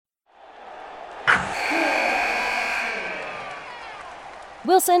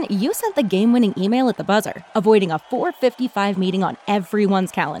Wilson, you sent the game-winning email at the buzzer, avoiding a 4:55 meeting on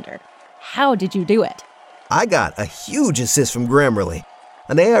everyone's calendar. How did you do it? I got a huge assist from Grammarly,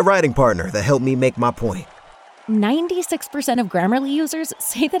 an AI writing partner that helped me make my point. 96% of Grammarly users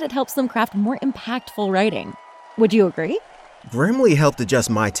say that it helps them craft more impactful writing. Would you agree? Grammarly helped adjust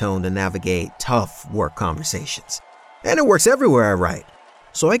my tone to navigate tough work conversations. And it works everywhere I write,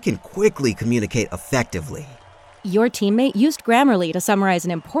 so I can quickly communicate effectively. Your teammate used Grammarly to summarize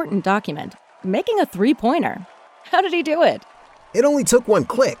an important document, making a 3-pointer. How did he do it? It only took one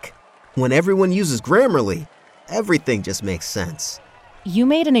click. When everyone uses Grammarly, everything just makes sense. You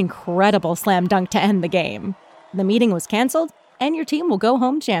made an incredible slam dunk to end the game. The meeting was canceled, and your team will go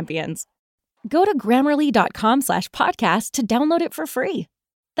home champions. Go to Grammarly.com/podcast to download it for free.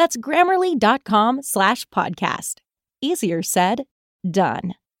 That's Grammarly.com/podcast. Easier said,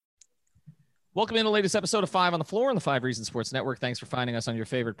 done. Welcome in the latest episode of 5 on the Floor on the 5 Reasons Sports Network. Thanks for finding us on your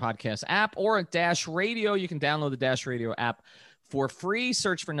favorite podcast app or at Dash Radio. You can download the Dash Radio app for free.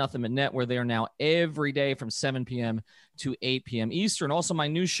 Search for Nothing But Net. We're there now every day from 7 p.m. to 8 p.m. Eastern. Also, my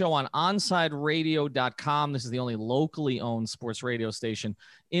new show on OnSideRadio.com. This is the only locally owned sports radio station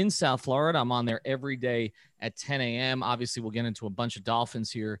in South Florida. I'm on there every day at 10 a.m. Obviously, we'll get into a bunch of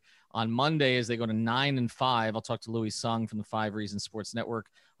Dolphins here on Monday as they go to 9-5. I'll talk to Louis Sung from the 5 Reasons Sports Network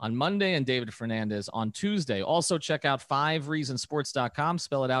on Monday and David Fernandez on Tuesday. Also, check out 5reasonsports.com.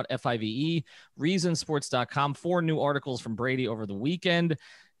 Spell it out, F-I-V-E, reasonsports.com. 4 new articles from Brady over the weekend.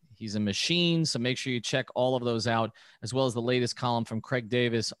 He's a machine, so make sure you check all of those out, as well as the latest column from Craig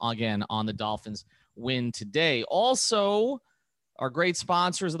Davis, again, on the Dolphins win today. Also, our great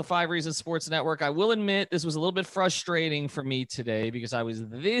sponsors of the 5 Reasons Sports Network. I will admit this was a little bit frustrating for me today because I was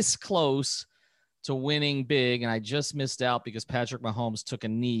this close to winning big, and I just missed out because Patrick Mahomes took a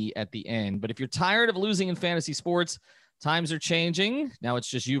knee at the end. But if you're tired of losing in fantasy sports, times are changing. Now it's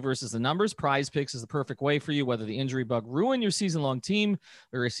just you versus the numbers. Prize Picks is the perfect way for you, whether the injury bug ruined your season-long team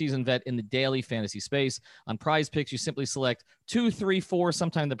or a seasoned vet in the daily fantasy space. On Prize Picks, you simply select 2, 3, 4.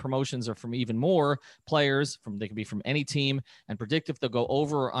 Sometimes the promotions are from even more players. They can be from any team, and predict if they'll go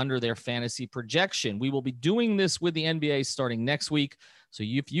over or under their fantasy projection. We will be doing this with the NBA starting next week. So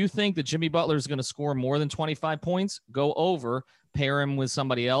if you think that Jimmy Butler is going to score more than 25 points, go over, pair him with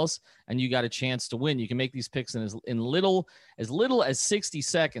somebody else, and you got a chance to win. You can make these picks in as little as 60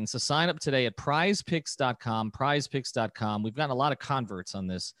 seconds. So sign up today at prizepicks.com, prizepicks.com. We've gotten a lot of converts on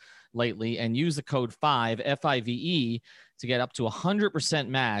this lately, and use the code 5, F-I-V-E, to get up to 100%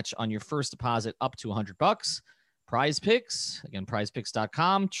 match on your first deposit up to $100. Prize Picks, again,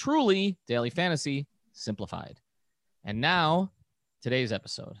 prizepicks.com. Truly daily fantasy simplified. And now, today's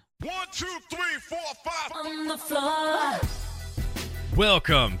episode. 1, 2, 3, 4, 5 on the floor.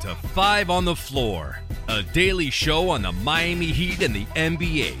 Welcome to 5 on the Floor, a daily show on the Miami Heat and the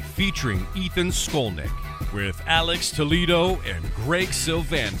NBA featuring Ethan Skolnick with Alex Toledo and Greg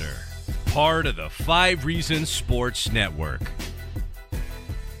Sylvander, part of the 5 Reasons Sports Network.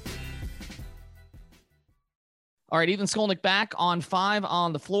 All right, Ethan Skolnick back on 5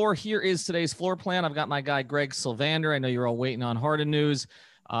 on the Floor. Here is today's floor plan. I've got my guy, Greg Sylvander. I know you're all waiting on Harden news,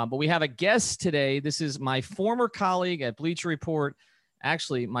 but we have a guest today. This is my former colleague at Bleacher Report,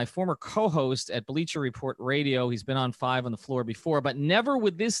 actually my former co-host at Bleacher Report Radio. He's been on 5 on the Floor before, but never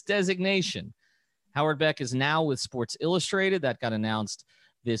with this designation. Howard Beck is now with Sports Illustrated. That got announced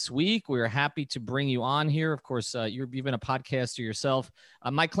this week. We're happy to bring you on here. Of course, you've been a podcaster yourself.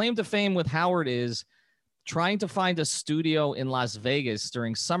 My claim to fame with Howard is trying to find a studio in Las Vegas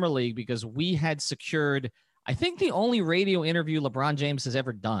during Summer League because we had secured, I think, the only radio interview LeBron James has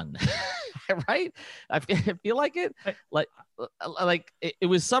ever done. Right? I feel like it. Like it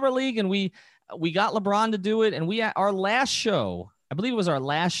was Summer League, and we got LeBron to do it. And our last show, I believe it was our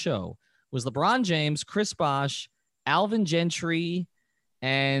last show, was LeBron James, Chris Bosh, Alvin Gentry,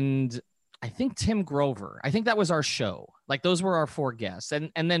 and I think Tim Grover. I think that was our show. Like, those were our 4 guests.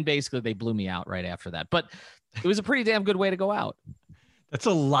 And then basically they blew me out right after that. But it was a pretty damn good way to go out. That's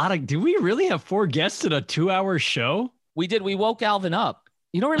a lot of, do we really have 4 guests at a 2-hour show? We did. We woke Alvin up.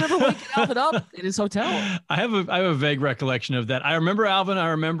 You don't remember waking Alvin up in his hotel? I have a vague recollection of that. I remember Alvin. I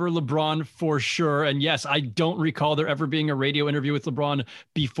remember LeBron for sure. And yes, I don't recall there ever being a radio interview with LeBron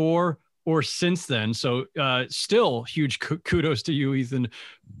before or since then. So still huge kudos to you, Ethan,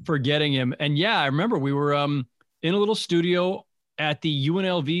 for getting him. And yeah, I remember we were in a little studio at the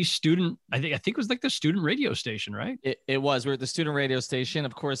UNLV student, I think it was like the student radio station, right? It was. We're at the student radio station.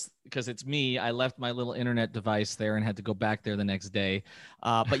 Of course, because it's me, I left my little internet device there and had to go back there the next day.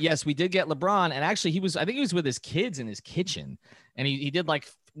 But yes, we did get LeBron. And actually, I think he was with his kids in his kitchen. And he did like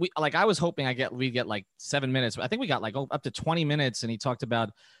I was hoping we get like 7 minutes, but I think we got like up to 20 minutes. And he talked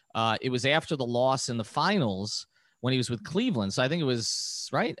about it was after the loss in the finals when he was with Cleveland. So I think it was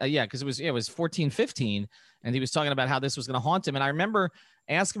right. Yeah. Cause it was 14-15. And he was talking about how this was going to haunt him. And I remember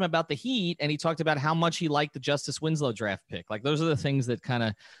asking him about the Heat, and he talked about how much he liked the Justice Winslow draft pick. Like those are the things that kind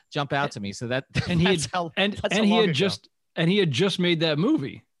of jump out to me. So he had just made that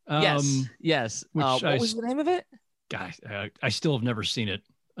movie. Yes. What was the name of it? Guys, I still have never seen it.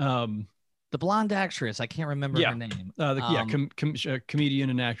 The blonde actress. I can't remember her name. Comedian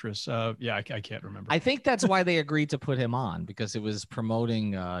and actress. I can't remember. I think that's why they agreed to put him on, because it was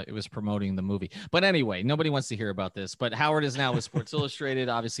promoting the movie. But anyway, nobody wants to hear about this. But Howard is now with Sports Illustrated.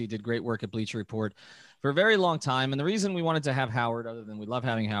 Obviously, did great work at Bleacher Report for a very long time. And the reason we wanted to have Howard, other than we love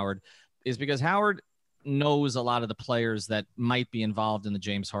having Howard, is because Howard knows a lot of the players that might be involved in the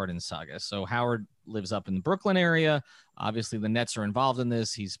James Harden saga. So Howard lives up in the Brooklyn area. Obviously, the Nets are involved in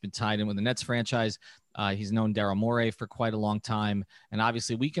this. He's been tied in with the Nets franchise. He's known Daryl Morey for quite a long time. And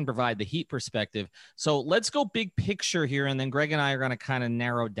obviously, we can provide the Heat perspective. So let's go big picture here, and then Greg and I are going to kind of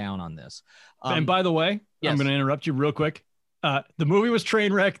narrow down on this. And by the way, yes. I'm going to interrupt you real quick. The movie was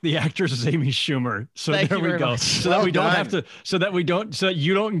Trainwreck. The actress is Amy Schumer. So there we go. So that we don't have to, so that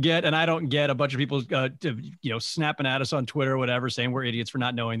you don't get, and I don't get a bunch of people, snapping at us on Twitter or whatever, saying we're idiots for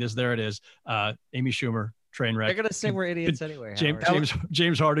not knowing this. There it is. Amy Schumer, Trainwreck. They're going to say we're idiots anyway.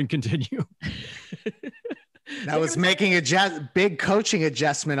 James Harden, continue. That was making a big coaching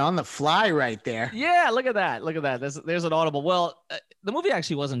adjustment on the fly right there. Yeah, look at that. There's an audible. Well, the movie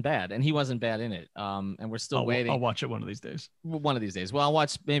actually wasn't bad, and he wasn't bad in it. And we're still waiting. I'll watch it one of these days. Well, I'll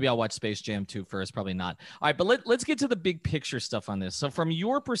watch Space Jam 2 first. Probably not. All right, but let's get to the big picture stuff on this. So from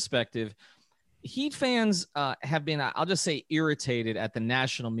your perspective, Heat fans have been, I'll just say, irritated at the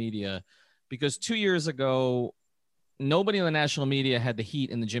national media because 2 years ago, nobody in the national media had the Heat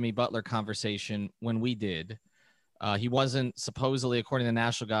in the Jimmy Butler conversation when we did. He wasn't supposedly, according to the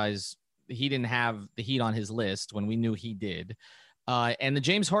national guys, he didn't have the Heat on his list when we knew he did. And the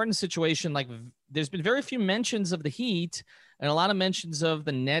James Harden situation, like there's been very few mentions of the Heat and a lot of mentions of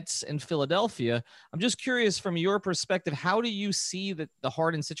the Nets and Philadelphia. I'm just curious from your perspective, how do you see the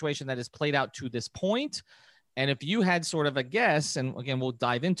Harden situation that has played out to this point? And if you had sort of a guess, and again, we'll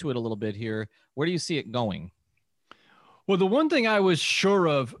dive into it a little bit here, where do you see it going? Well, the one thing I was sure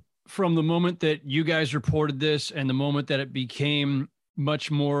of from the moment that you guys reported this and the moment that it became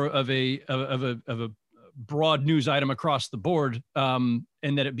much more of a broad news item across the board, and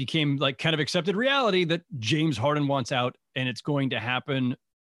that it became like kind of accepted reality that James Harden wants out and it's going to happen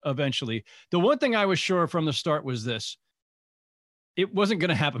eventually. The one thing I was sure from the start was this: it wasn't going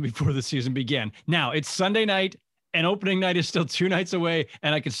to happen before the season began. Now it's Sunday night and opening night is still 2 nights away,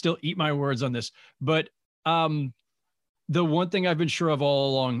 and I can still eat my words on this. But the one thing I've been sure of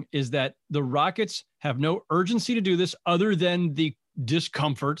all along is that the Rockets have no urgency to do this other than the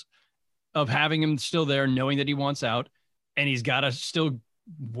discomfort of having him still there, knowing that he wants out, and he's got to still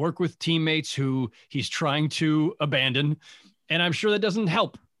work with teammates who he's trying to abandon. And I'm sure that doesn't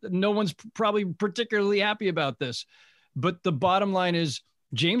help. No one's probably particularly happy about this. But the bottom line is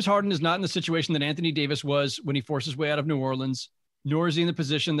James Harden is not in the situation that Anthony Davis was when he forced his way out of New Orleans, nor is he in the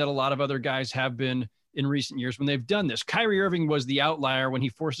position that a lot of other guys have been in recent years when they've done this. Kyrie Irving was the outlier when he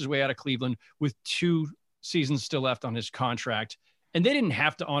forced his way out of Cleveland with 2 seasons still left on his contract. And they didn't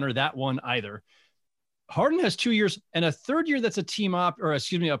have to honor that one either. Harden has 2 years and a third year that's a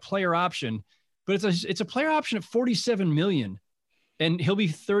a player option, but it's a player option at $47 million, and he'll be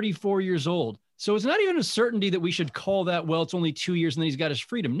 34 years old. So it's not even a certainty that we should call that, well, it's only 2 years and then he's got his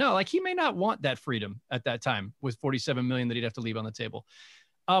freedom. No, like he may not want that freedom at that time with $47 million that he'd have to leave on the table.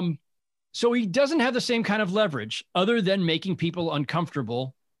 So he doesn't have the same kind of leverage other than making people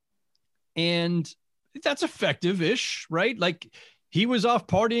uncomfortable. And that's effective-ish, right? Like he was off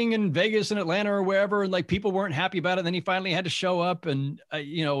partying in Vegas and Atlanta or wherever, and like people weren't happy about it. And then he finally had to show up, and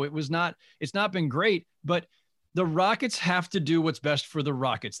it's not been great, but the Rockets have to do what's best for the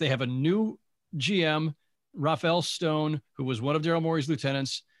Rockets. They have a new GM, Rafael Stone, who was one of Daryl Morey's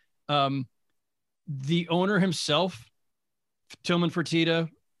lieutenants. The owner himself, Tillman Fertitta,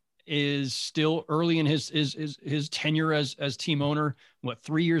 is still early in his tenure as team owner,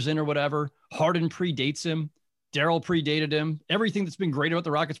 3 years in or whatever. Harden predates him. Daryl predated him. Everything that's been great about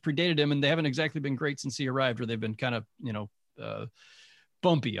the Rockets predated him, and they haven't exactly been great since he arrived, or they've been kind of,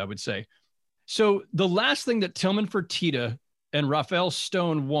 bumpy, I would say. So the last thing that Tillman Fertitta and Rafael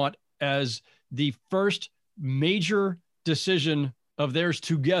Stone want as the first major decision of theirs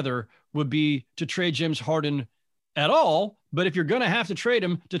together would be to trade James Harden at all. But if you're going to have to trade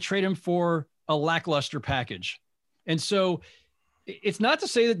him for a lackluster package. And so it's not to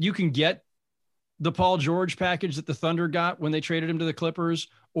say that you can get the Paul George package that the Thunder got when they traded him to the Clippers,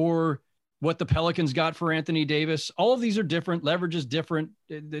 or what the Pelicans got for Anthony Davis. All of these are different. Leverage is different.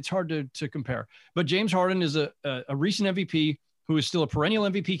 It's hard to compare. But James Harden is a recent MVP who is still a perennial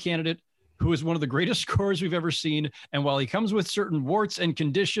MVP candidate, who is one of the greatest scorers we've ever seen. And while he comes with certain warts and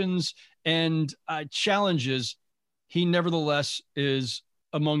conditions and challenges, he nevertheless is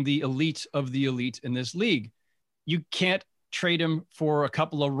among the elite of the elite in this league. You can't trade him for a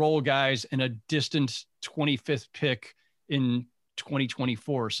couple of role guys and a distant 25th pick in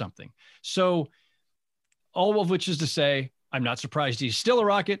 2024 or something. So all of which is to say, I'm not surprised he's still a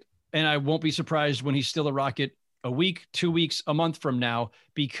Rocket, and I won't be surprised when he's still a Rocket a week, 2 weeks, a month from now,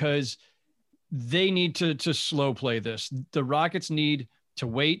 because they need to slow play this. The Rockets need to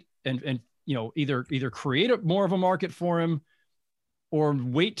wait and either create more of a market for him, or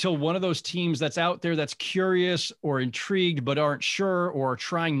wait till one of those teams that's out there that's curious or intrigued but aren't sure, or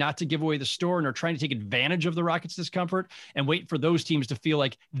trying not to give away the store and are trying to take advantage of the Rockets' discomfort, and wait for those teams to feel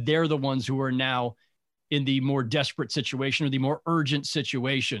like they're the ones who are now in the more desperate situation or the more urgent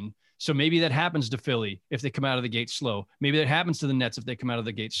situation. So maybe that happens to Philly if they come out of the gate slow. Maybe that happens to the Nets if they come out of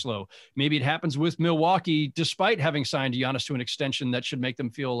the gate slow. Maybe it happens with Milwaukee, despite having signed Giannis to an extension that should make them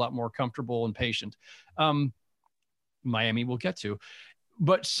feel a lot more comfortable and patient. Miami we'll get to.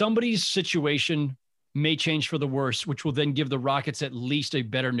 But somebody's situation may change for the worse, which will then give the Rockets at least a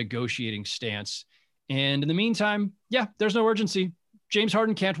better negotiating stance. And in the meantime, there's no urgency. James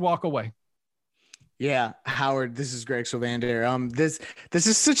Harden can't walk away. Yeah, Howard, this is Greg Sylvander. This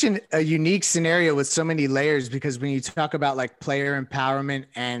is such a unique scenario with so many layers, because when you talk about like player empowerment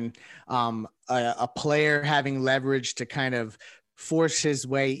and a player having leverage to kind of force his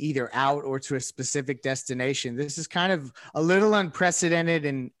way either out or to a specific destination, this is kind of a little unprecedented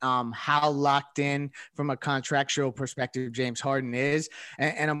in how locked in from a contractual perspective James Harden is.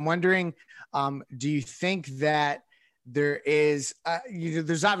 And I'm wondering, do you think that there is,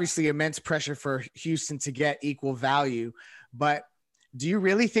 there's obviously immense pressure for Houston to get equal value, but do you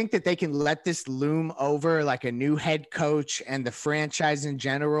really think that they can let this loom over like a new head coach and the franchise in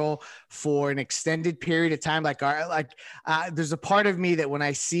general for an extended period of time? There's a part of me that when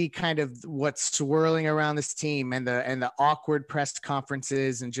I see kind of what's swirling around this team and the awkward press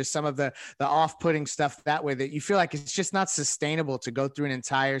conferences and just some of the off-putting stuff that way, that you feel like it's just not sustainable to go through an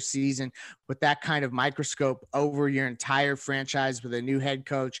entire season with that kind of microscope over your entire franchise with a new head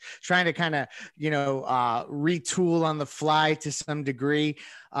coach, trying to kind of, retool on the fly to some degree.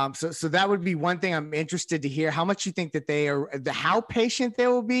 So that would be one thing I'm interested to hear, how much you think that how patient they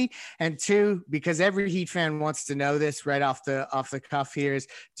will be. And two, because every Heat fan wants to know this right off the cuff here, is,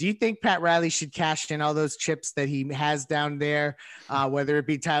 do you think Pat Riley should cash in all those chips that he has down there, whether it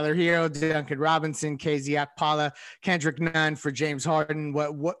be Tyler Hero, Duncan Robinson, KZ Okpala, Kendrick Nunn for James Harden?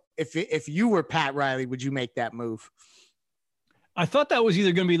 What if you were Pat Riley, would you make that move? I thought that was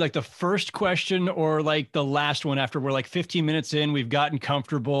either going to be like the first question or like the last one, after we're like 15 minutes in, we've gotten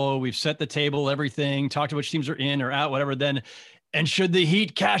comfortable, we've set the table, everything, talked about which teams are in or out, whatever. Then, and should the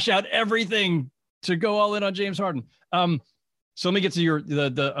Heat cash out everything to go all in on James Harden? So let me get to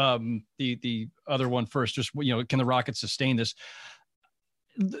the other one first. Just, can the Rockets sustain this?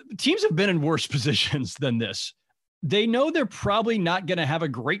 The teams have been in worse positions than this. They know they're probably not going to have a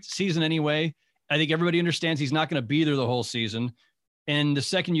great season anyway. I think everybody understands he's not going to be there the whole season. And the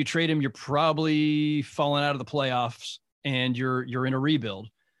second you trade him, you're probably falling out of the playoffs and you're in a rebuild.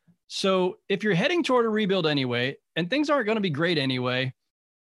 So if you're heading toward a rebuild anyway, and things aren't going to be great anyway,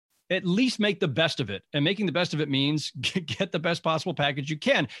 at least make the best of it. And making the best of it means get the best possible package you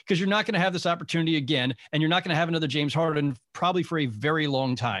can, because you're not going to have this opportunity again. And you're not going to have another James Harden probably for a very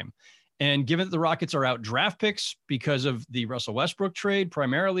long time. And given that the Rockets are out draft picks because of the Russell Westbrook trade,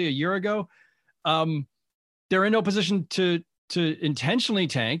 primarily a year ago, they're in no position to intentionally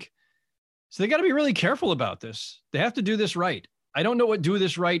tank. So they got to be really careful about this. They have to do this right. I don't know what do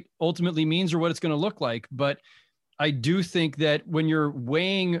this right ultimately means or what it's going to look like, but I do think that when you're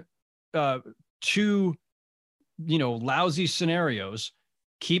weighing two, lousy scenarios,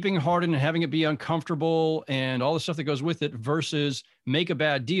 keeping Harden and having it be uncomfortable and all the stuff that goes with it versus make a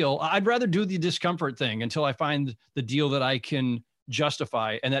bad deal, I'd rather do the discomfort thing until I find the deal that I can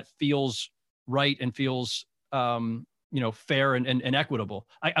justify and that feels right and feels fair and equitable.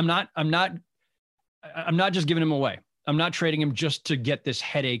 I'm not just giving him away. I'm not trading him just to get this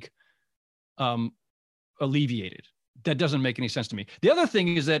headache alleviated. That doesn't make any sense to me. The other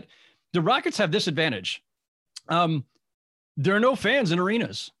thing is that the Rockets have this advantage. There are no fans in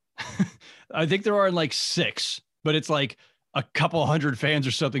arenas. I think there are like 6, but it's like a couple hundred fans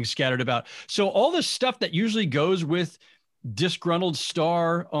or something scattered about. So all this stuff that usually goes with disgruntled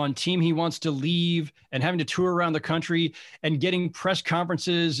star on team he wants to leave and having to tour around the country and getting press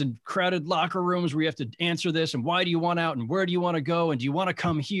conferences and crowded locker rooms where you have to answer this and why do you want out and where do you want to go and do you want to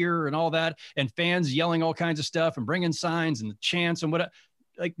come here and all that, and fans yelling all kinds of stuff and bringing signs and the chants and what,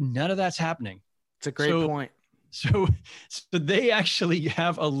 like none of that's happening. It's a great point. So they actually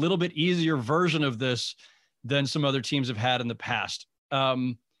have a little bit easier version of this than some other teams have had in the past.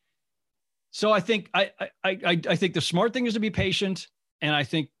 So I think I think the smart thing is to be patient, and I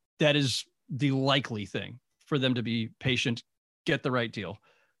think that is the likely thing for them to be patient, get the right deal.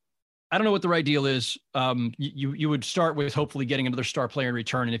 I don't know what the right deal is. You would start with hopefully getting another star player in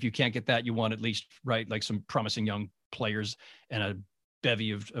return, and if you can't get that, you want at least like some promising young players and a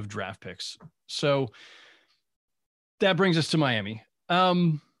bevy of draft picks. So that brings us to Miami.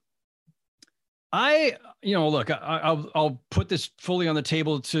 I'll put this fully on the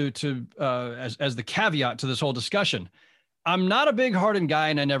table as the caveat to this whole discussion. I'm not a big Harden guy,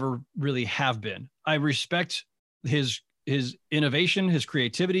 and I never really have been. I respect his innovation, his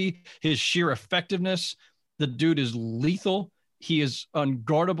creativity, his sheer effectiveness. The dude is lethal. He is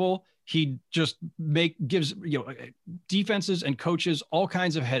unguardable. He just gives defenses and coaches all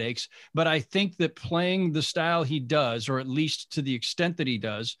kinds of headaches. But I think that playing the style he does, or at least to the extent that he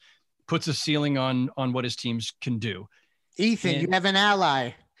does, puts a ceiling on what his teams can do. Ethan, you have an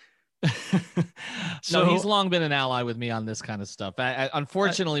ally. So he's long been an ally with me on this kind of stuff.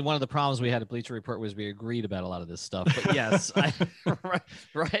 Unfortunately, one of the problems we had at Bleacher Report was we agreed about a lot of this stuff. But yes,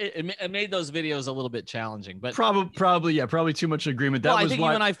 right. It made those videos a little bit challenging. But probably too much agreement. I think you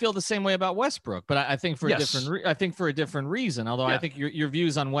and I feel the same way about Westbrook, but I think for a different reason. Although I think your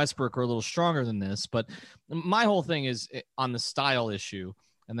views on Westbrook are a little stronger than this. But my whole thing is on the style issue.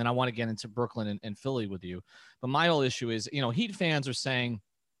 And then I want to get into Brooklyn and Philly with you. But my whole issue is, Heat fans are saying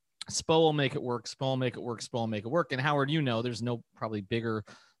Spo will make it work. Spo will make it work. Spo will make it work. And Howard, there's no probably bigger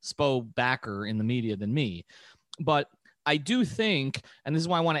Spo backer in the media than me. But I do think, and this is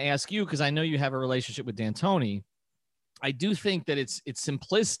why I want to ask you, because I know you have a relationship with D'Antoni. I do think that it's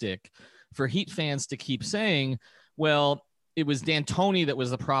simplistic for Heat fans to keep saying, well, it was D'Antoni that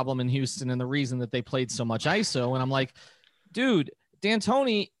was the problem in Houston and the reason that they played so much ISO. And I'm like, dude,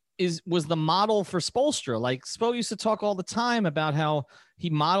 D'Antoni was the model for Spoelstra. Like Spo used to talk all the time about how he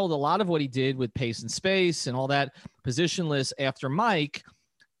modeled a lot of what he did with pace and space and all that positionless after Mike.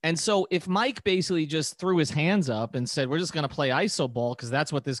 And so if Mike basically just threw his hands up and said, we're just going to play ISO ball because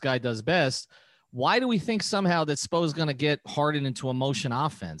that's what this guy does best, why do we think somehow that Spo is going to get Harden into a motion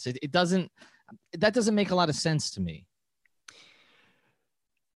offense? That doesn't make a lot of sense to me.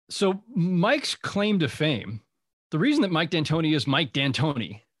 So Mike's claim to fame, the reason that Mike D'Antoni is Mike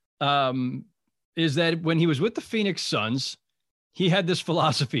D'Antoni is that when he was with the Phoenix Suns, he had this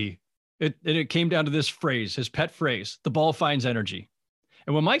philosophy. It came down to this phrase, his pet phrase, the ball finds energy.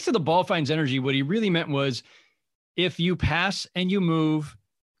 And when Mike said the ball finds energy, what he really meant was if you pass and you move,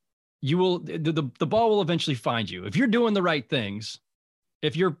 the ball will eventually find you. If you're doing the right things,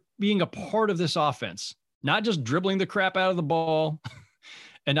 if you're being a part of this offense, not just dribbling the crap out of the ball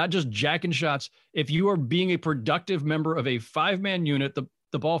and not just jacking shots, if you are being a productive member of a 5-man unit,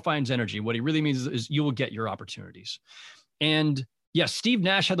 the ball finds energy. What he really means is you will get your opportunities. And yes, Steve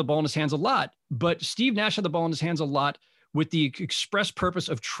Nash had the ball in his hands a lot, but Steve Nash had the ball in his hands a lot with the express purpose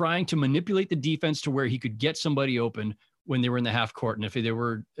of trying to manipulate the defense to where he could get somebody open when they were in the half court. And if they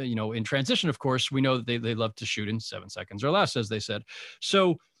were, in transition, of course, we know that they love to shoot in 7 seconds or less, as they said.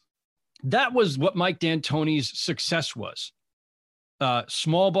 So that was what Mike D'Antoni's success was.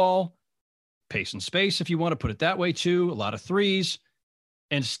 Small ball, pace and space, if you want to put it that way too, a lot of threes,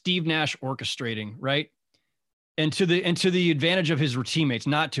 and Steve Nash orchestrating, right? And to the advantage of his teammates,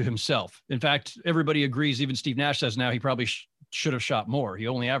 not to himself. In fact, everybody agrees. Even Steve Nash says now he probably should have shot more. He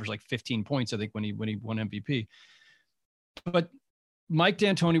only averaged like 15 points, I think, when he won MVP. But Mike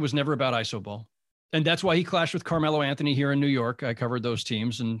D'Antoni was never about iso ball, and that's why he clashed with Carmelo Anthony here in New York. I covered those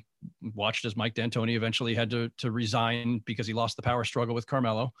teams and watched as Mike D'Antoni eventually had to resign because he lost the power struggle with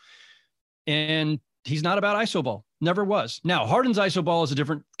Carmelo. And he's not about iso ball. Never was. Now, Harden's iso ball is a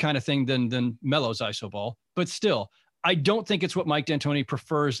different kind of thing than Melo's iso ball, but still, I don't think it's what Mike D'Antoni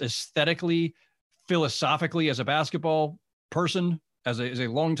prefers aesthetically, philosophically, as a basketball person, as a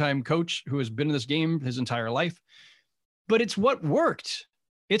longtime coach who has been in this game his entire life. But it's what worked.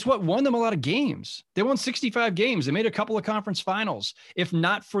 It's what won them a lot of games. They won 65 games. They made a couple of conference finals. If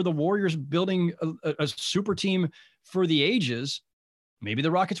not for the Warriors building a super team for the ages, maybe the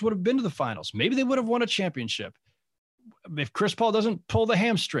Rockets would have been to the finals. Maybe they would have won a championship. If Chris Paul doesn't pull the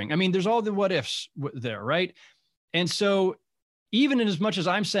hamstring. I mean, there's all the what ifs there, right? And so even in as much as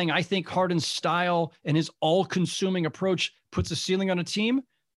I'm saying I think Harden's style and his all-consuming approach puts a ceiling on a team,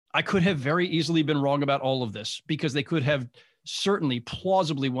 I could have very easily been wrong about all of this, because they could have certainly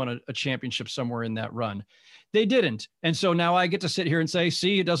plausibly won a championship somewhere in that run. They didn't. And so now I get to sit here and say,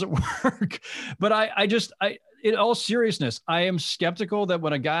 see, it doesn't work. But I in all seriousness, I am skeptical that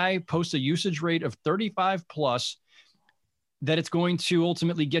when a guy posts a usage rate of 35 plus, that it's going to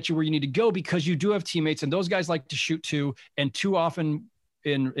ultimately get you where you need to go, because you do have teammates and those guys like to shoot too. And too often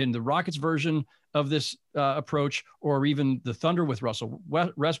in the Rockets version of this approach, or even the Thunder with Russell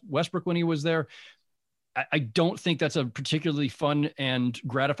Westbrook when he was there, I don't think that's a particularly fun and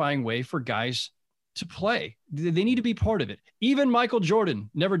gratifying way for guys to play. They need to be part of it. Even Michael Jordan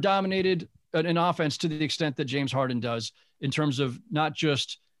never dominated an offense to the extent that James Harden does, in terms of not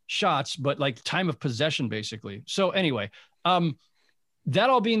just shots, but like time of possession, basically. So anyway, that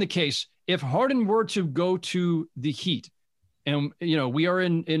all being the case, if Harden were to go to the Heat, and, you know, we are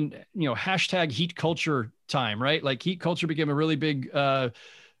in, you know, hashtag Heat culture time, right? Like Heat culture became a really big,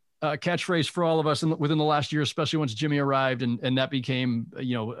 catchphrase for all of us within the last year, especially once Jimmy arrived, and that became,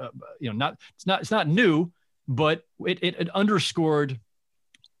 it's not new, but it underscored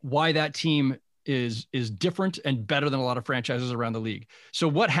why that team is different and better than a lot of franchises around the league. So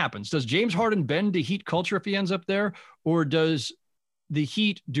what happens? Does James Harden bend to Heat culture if he ends up there, or does the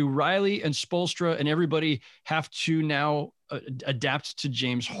Heat, do Riley and Spoelstra and everybody have to now adapt to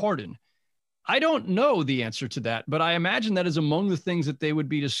James Harden? I don't know the answer to that, but I imagine that is among the things that they would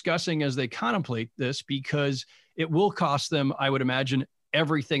be discussing as they contemplate this, because it will cost them, I would imagine,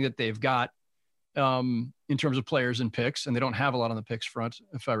 everything that they've got in terms of players and picks, and they don't have a lot on the picks front,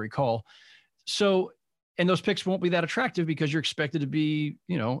 if I recall. So, and those picks won't be that attractive because you're expected to be,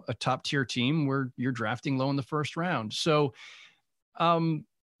 you know, a top tier team where you're drafting low in the first round. So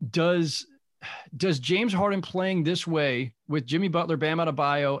does James Harden playing this way with Jimmy Butler, Bam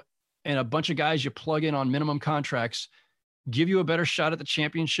Adebayo, and a bunch of guys you plug in on minimum contracts give you a better shot at the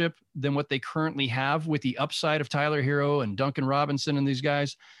championship than what they currently have with the upside of Tyler Hero and Duncan Robinson and these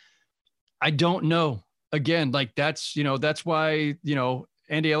guys? I don't know. Again, like that's why, you know,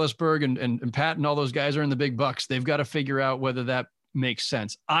 Andy Ellisberg and Pat and all those guys are in the big bucks. They've got to figure out whether that makes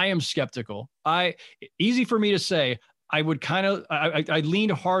sense. I am skeptical. Easy for me to say. I would I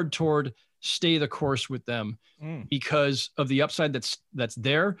leaned hard toward stay the course with them because of the upside that's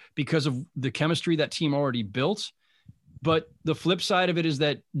there, because of the chemistry that team already built. But the flip side of it is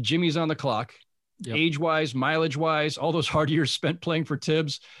that Jimmy's on the clock, age-wise, mileage-wise, all those hard years spent playing for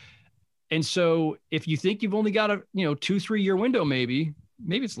Tibbs. And so if you think you've only got a 2-3 year window, maybe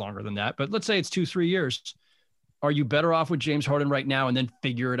it's longer than that, but let's say it's 2-3 years. Are you better off with James Harden right now and then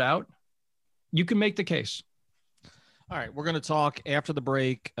figure it out? You can make the case. All right, we're going to talk after the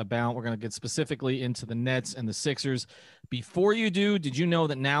break about, we're going to get specifically into the Nets and the Sixers. Before you do, did you know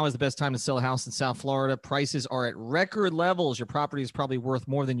that now is the best time to sell a house in South Florida? Prices are at record levels. Your property is probably worth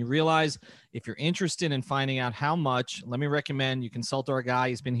more than you realize. If you're interested in finding out how much, let me recommend you consult our guy.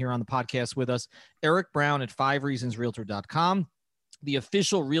 He's been here on the podcast with us, Eric Brown at 5reasonsrealtor.com. The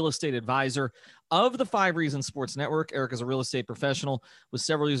official real estate advisor of the 5 Reasons Sports Network. Eric is a real estate professional with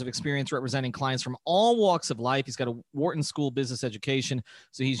several years of experience representing clients from all walks of life. He's got a Wharton School business education,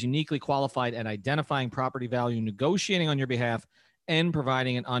 so he's uniquely qualified at identifying property value, negotiating on your behalf, and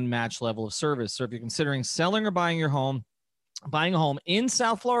providing an unmatched level of service. So if you're considering selling or buying a home in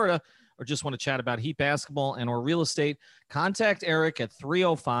South Florida, or just want to chat about Heat basketball and or real estate, contact Eric at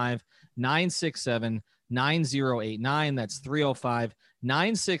 305-967-9089. That's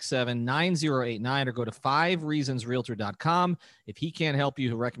 305-967-9089, or go to 5reasonsrealtor.com. If he can't help you,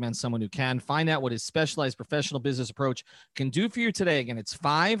 he'll recommend someone who can. Find out what his specialized professional business approach can do for you today. Again, it's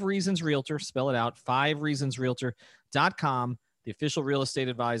 5 Reasons Realtor. Spell it out, 5reasonsrealtor.com, the official real estate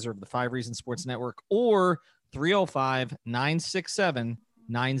advisor of the 5 Reasons Sports Network, or 305-967-9089.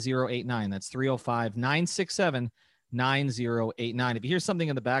 That's 305-967-9089. If you hear something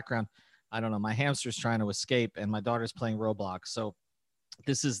in the background, I don't know, my hamster's trying to escape and my daughter's playing Roblox. So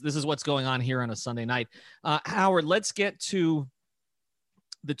this is what's going on here on a Sunday night. Howard, let's get to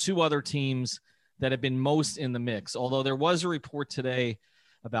the two other teams that have been most in the mix, although there was a report today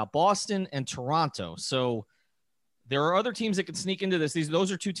about Boston and Toronto. So there are other teams that could sneak into this.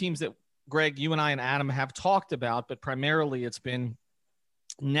 Those are two teams that, Greg, you and I and Adam have talked about, but primarily it's been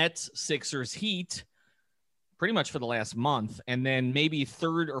Nets, Sixers, Heat, pretty much for the last month. And then maybe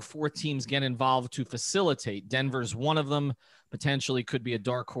third or fourth teams get involved to facilitate. Denver's one of them, potentially could be a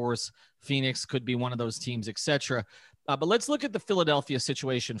dark horse. Phoenix could be one of those teams, etc. But let's look at the Philadelphia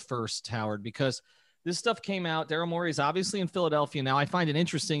situation first, Howard, because this stuff came out. Daryl Morey is obviously in Philadelphia now. I find it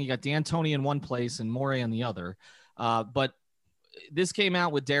interesting. You got D'Antoni in one place and Morey in the other. But this came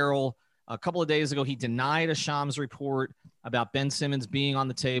out with Daryl a couple of days ago. He denied a Shams report about Ben Simmons being on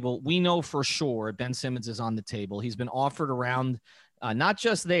the table. We know for sure Ben Simmons is on the table. He's been offered around, not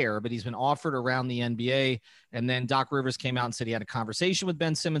just there, but he's been offered around the NBA. And then Doc Rivers came out and said he had a conversation with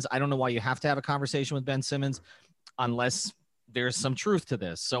Ben Simmons. I don't know why you have to have a conversation with Ben Simmons unless there's some truth to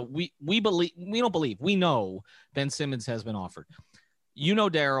this. So we know Ben Simmons has been offered. You know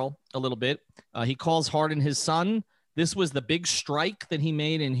Daryl a little bit. He calls Harden his son. This was the big strike that he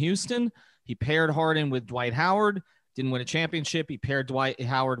made in Houston. He paired Harden with Dwight Howard, didn't win a championship. He paired Dwight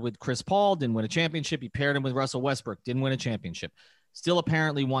Howard with Chris Paul, didn't win a championship. He paired him with Russell Westbrook, didn't win a championship. Still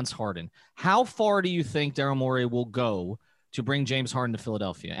apparently wants Harden. How far do you think Daryl Morey will go to bring James Harden to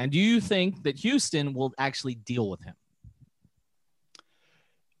Philadelphia? And do you think that Houston will actually deal with him?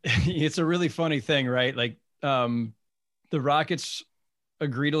 It's a really funny thing, right? Like the Rockets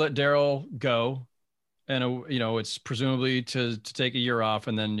agree to let Daryl go. And, it's presumably to take a year off.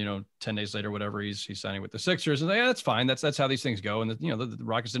 And then, 10 days later, whatever, he's signing with the Sixers. And yeah, that's fine. That's how these things go. And, the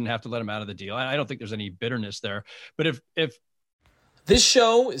Rockets didn't have to let him out of the deal. I don't think there's any bitterness there. But if This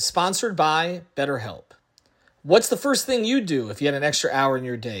show is sponsored by BetterHelp. What's the first thing you'd do if you had an extra hour in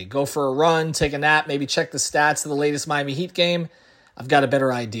your day? Go for a run, take a nap, maybe check the stats of the latest Miami Heat game? I've got a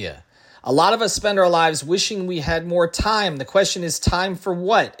better idea. A lot of us spend our lives wishing we had more time. The question is, time for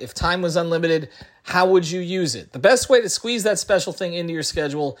what? If time was unlimited, how would you use it? The best way to squeeze that special thing into your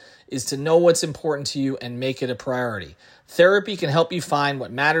schedule is to know what's important to you and make it a priority. Therapy can help you find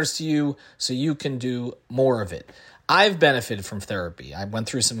what matters to you so you can do more of it. I've benefited from therapy. I went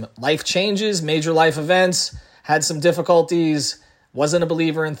through some life changes, major life events, had some difficulties, wasn't a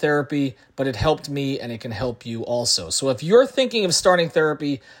believer in therapy, but it helped me and it can help you also. So if you're thinking of starting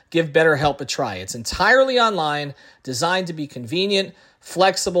therapy, give BetterHelp a try. It's entirely online, designed to be convenient,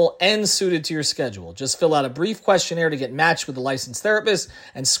 flexible, and suited to your schedule. Just fill out a brief questionnaire to get matched with a licensed therapist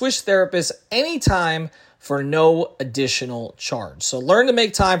and switch therapists anytime for no additional charge. So learn to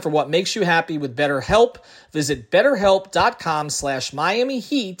make time for what makes you happy with BetterHelp. Visit BetterHelp.com/Miami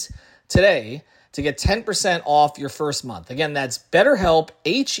Heat today to get 10% off your first month. Again, that's BetterHelp,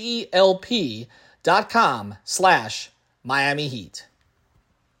 HELP.com/Miami Heat.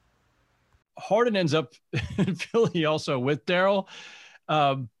 Harden ends up in Philly also with Daryl,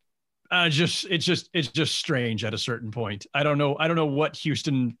 it's just strange at a certain point. I don't know what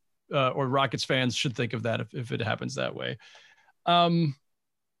Houston or Rockets fans should think of that if it happens that way. And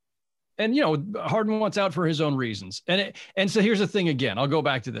Harden wants out for his own reasons. And so here's the thing again, I'll go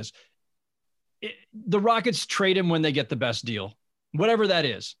back to this. The Rockets trade him when they get the best deal, whatever that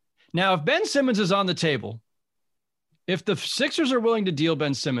is. Now, if Ben Simmons is on the table, if the Sixers are willing to deal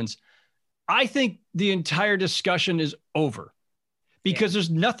Ben Simmons, I think the entire discussion is over because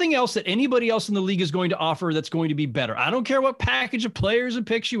there's nothing else that anybody else in the league is going to offer that's going to be better. I don't care what package of players and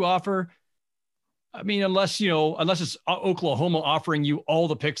picks you offer. I mean, unless it's Oklahoma offering you all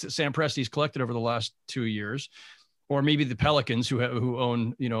the picks that Sam Presti's collected over the last 2 years, or maybe the Pelicans who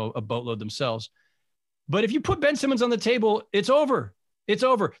own, a boatload themselves. But if you put Ben Simmons on the table, it's over. It's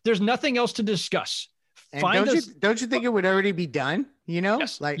over. There's nothing else to discuss. And don't you think it would already be done?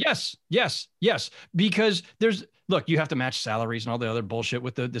 Yes, yes. Because you have to match salaries and all the other bullshit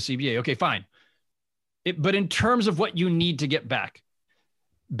with the CBA. Okay, fine. But in terms of what you need to get back,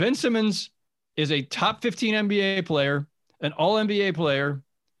 Ben Simmons is a top 15 NBA player, an all NBA player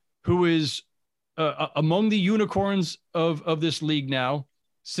who is among the unicorns of this league now,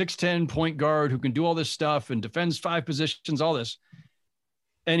 6'10" point guard who can do all this stuff and defends 5 positions, all this,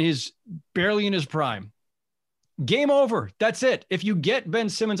 and he's barely in his prime. Game over. That's it. If you get Ben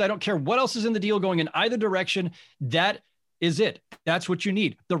Simmons, I don't care what else is in the deal going in either direction. That is it. That's what you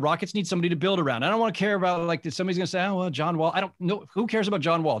need. The Rockets need somebody to build around. I don't want to care about somebody's going to say, oh, well, John Wall. I don't know. Who cares about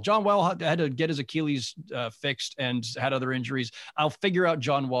John Wall? John Wall had to get his Achilles fixed and had other injuries. I'll figure out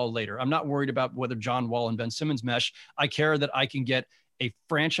John Wall later. I'm not worried about whether John Wall and Ben Simmons mesh. I care that I can get a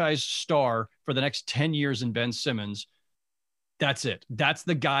franchise star for the next 10 years in Ben Simmons. That's it. That's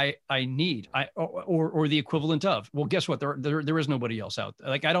the guy I need. Or the equivalent of. Well, guess what? There is nobody else out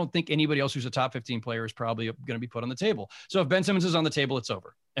there. I don't think anybody else who's a top 15 player is probably going to be put on the table. So if Ben Simmons is on the table, it's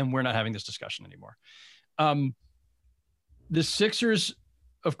over, and we're not having this discussion anymore. The Sixers,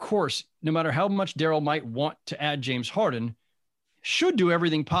 of course, no matter how much Daryl might want to add James Harden, should do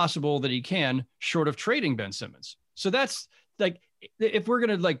everything possible that he can, short of trading Ben Simmons. So that's if we're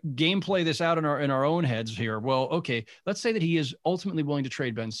going to gameplay this out in our own heads here, well, okay, let's say that he is ultimately willing to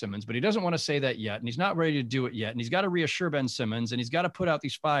trade Ben Simmons, but he doesn't want to say that yet. And he's not ready to do it yet. And he's got to reassure Ben Simmons and he's got to put out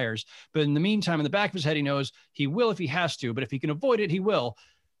these fires. But in the meantime, in the back of his head, he knows he will if he has to, but if he can avoid it, he will.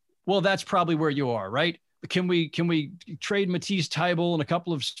 Well, that's probably where you are, right? can we trade Matisse Thybulle and a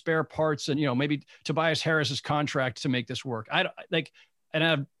couple of spare parts and, maybe Tobias Harris's contract to make this work? By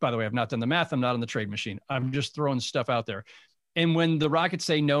the way, I've not done the math. I'm not on the trade machine. I'm just throwing stuff out there. And when the Rockets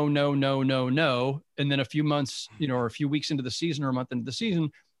say no, no, no, no, no, and then a few months, or a few weeks into the season or a month into the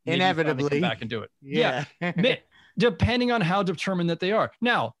season, inevitably come back and do it. Yeah. Depending on how determined that they are.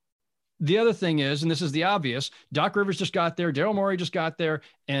 Now, the other thing is, and this is the obvious, Doc Rivers just got there, Daryl Morey just got there,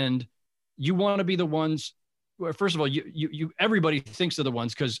 and you want to be the ones. Well, first of all, everybody thinks they're the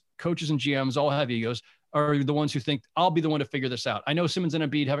ones, because coaches and GMs all have egos, are the ones who think I'll be the one to figure this out. I know Simmons and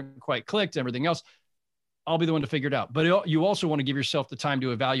Embiid haven't quite clicked, everything else. I'll be the one to figure it out. But you also want to give yourself the time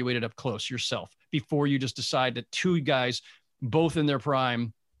to evaluate it up close yourself before you just decide that two guys, both in their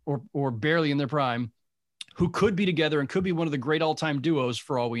prime or barely in their prime, who could be together and could be one of the great all-time duos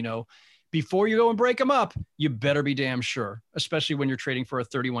for all we know, before you go and break them up, you better be damn sure, especially when you're trading for a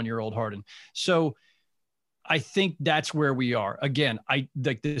 31-year-old Harden. So I think that's where we are. Again,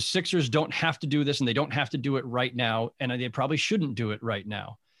 the Sixers don't have to do this, and they don't have to do it right now, and they probably shouldn't do it right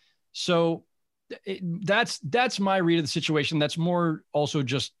now. So that's my read of the situation. That's more also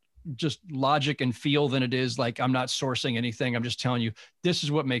just logic and feel than it is like I'm not sourcing anything. I'm just telling you, this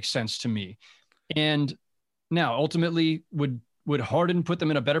is what makes sense to me. And now, ultimately, would Harden put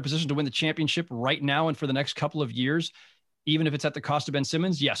them in a better position to win the championship right now and for the next couple of years, even if it's at the cost of Ben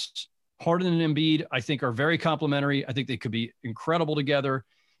Simmons? Yes. Harden and Embiid, I think, are very complementary. I think they could be incredible together.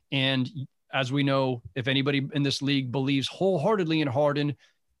 And as we know, if anybody in this league believes wholeheartedly in Harden,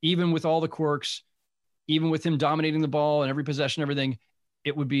 even with all the quirks, even with him dominating the ball and every possession, everything,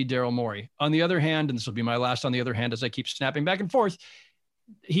 it would be Daryl Morey. On the other hand, and this will be my last on the other hand as I keep snapping back and forth,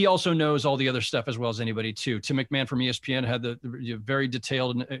 he also knows all the other stuff as well as anybody too. Tim McMahon from ESPN had the very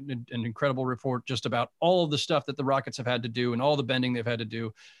detailed and incredible report just about all of the stuff that the Rockets have had to do and all the bending they've had to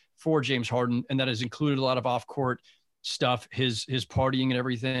do for James Harden. And that has included a lot of off-court stuff, his partying and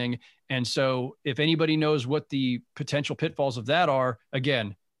everything. And so if anybody knows what the potential pitfalls of that are,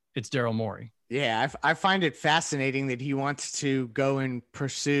 again, it's Daryl Morey. Yeah, I find it fascinating that he wants to go and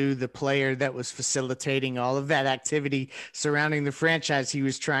pursue the player that was facilitating all of that activity surrounding the franchise. He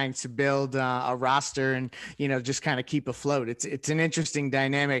was trying to build a roster and, just kind of keep afloat. It's an interesting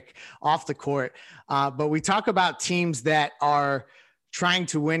dynamic off the court. But we talk about teams that are trying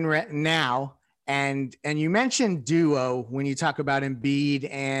to win now. And you mentioned duo when you talk about Embiid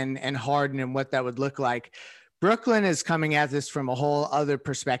and Harden and what that would look like. Brooklyn is coming at this from a whole other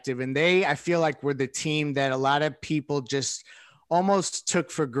perspective. And I feel like were the team that a lot of people just almost took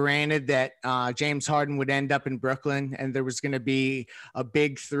for granted that James Harden would end up in Brooklyn and there was going to be a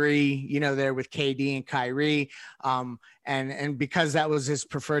big three, there with KD and Kyrie. And because that was his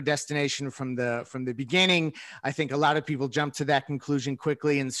preferred destination from the beginning, I think a lot of people jumped to that conclusion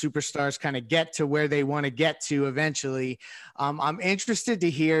quickly, and superstars kind of get to where they want to get to eventually. I'm interested to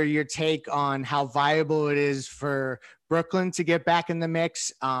hear your take on how viable it is for Brooklyn to get back in the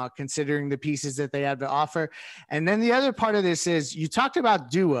mix, considering the pieces that they have to offer. And then the other part of this is you talked about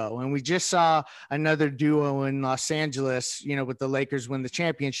duo, and we just saw another duo in Los Angeles, with the Lakers win the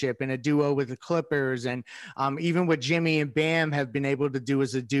championship, and a duo with the Clippers, and even what Jimmy and Bam have been able to do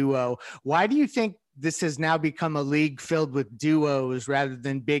as a duo. Why do you think this has now become a league filled with duos rather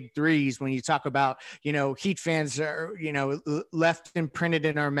than big threes? When you talk about, Heat fans are, left imprinted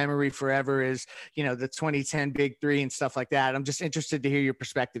in our memory forever is, the 2010 big three and stuff like that. I'm just interested to hear your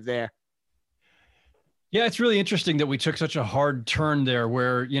perspective there. Yeah, it's really interesting that we took such a hard turn there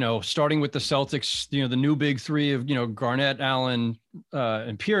where, starting with the Celtics, the new big three of, Garnett, Allen,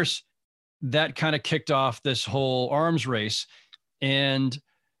 and Pierce, that kind of kicked off this whole arms race. And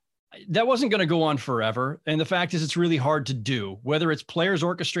that wasn't going to go on forever. And the fact is, it's really hard to do, whether it's players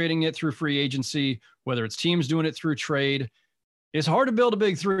orchestrating it through free agency, whether it's teams doing it through trade. It's hard to build a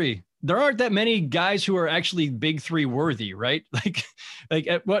big three. There aren't that many guys who are actually big three worthy, right?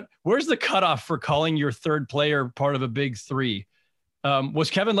 Where's the cutoff for calling your third player part of a big three?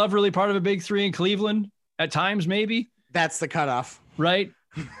 Was Kevin Love really part of a big three in Cleveland at times? Maybe that's the cutoff, right?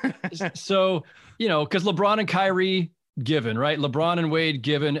 So, because LeBron and Kyrie, given, right? LeBron and Wade,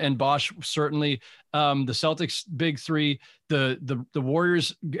 given, and Bosh, certainly. The Celtics big three, the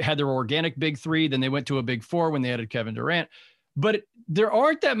Warriors had their organic big three. Then they went to a big four when they added Kevin Durant. But there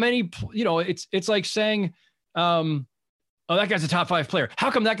aren't that many, it's like saying, oh, that guy's a top five player.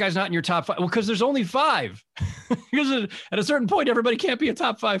 How come that guy's not in your top five? Well, because there's only five. Because at a certain point, everybody can't be a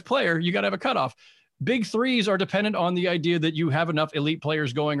top five player. You got to have a cutoff. Big threes are dependent on the idea that you have enough elite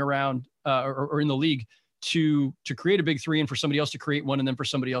players going around or in the league to create a big three, and for somebody else to create one, and then for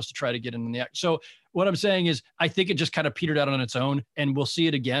somebody else to try to get in the act. So what I'm saying is I think it just kind of petered out on its own, and we'll see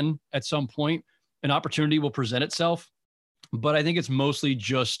it again at some point. an opportunity will present itself. But I think it's mostly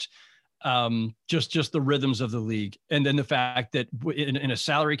just the rhythms of the league. And then the fact that in a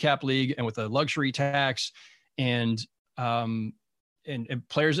salary cap league and with a luxury tax and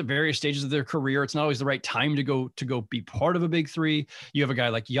players at various stages of their career, it's not always the right time to go be part of a big three. You have a guy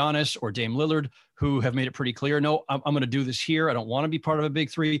like Giannis or Dame Lillard who have made it pretty clear, no, I'm going to do this here. I don't want to be part of a big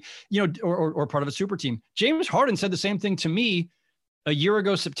three, or part of a super team. James Harden said the same thing to me a year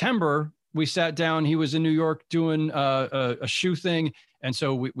ago, September. We sat down, he was in New York doing a shoe thing. And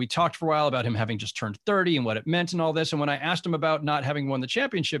so we talked for a while about him having just turned 30 and what it meant and all this. And when I asked him about not having won the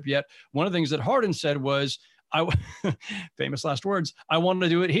championship yet, one of the things that Harden said was, famous last words, I want to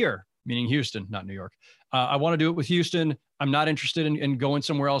do it here, meaning Houston, not New York. I want to do it with Houston. I'm not interested in going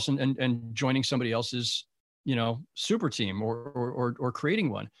somewhere else and joining somebody else's, super team or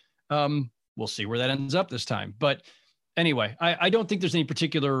creating one. We'll see where that ends up this time. But anyway, I don't think there's any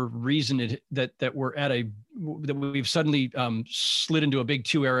particular reason that we've suddenly slid into a big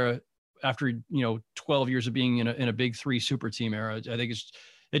two era after 12 years of being in a big three super team era. I think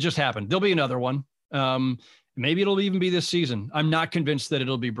it just happened. There'll be another one. Maybe it'll even be this season. I'm not convinced that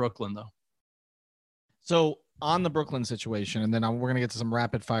it'll be Brooklyn though. So on the Brooklyn situation, and then we're going to get to some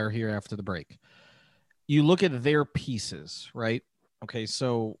rapid fire here after the break. You look at their pieces, right? Okay,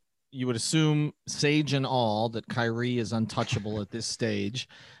 so you would assume, sage and all, that Kyrie is untouchable at this stage.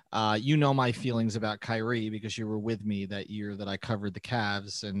 My feelings about Kyrie because you were with me that year that I covered the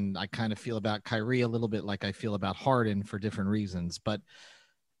Cavs, and I kind of feel about Kyrie a little bit like I feel about Harden for different reasons. But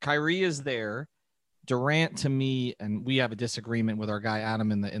Kyrie is there. Durant, to me, and we have a disagreement with our guy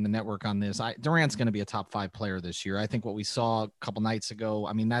Adam in the network on this. Durant's going to be a top 5 player this year. I think what we saw a couple nights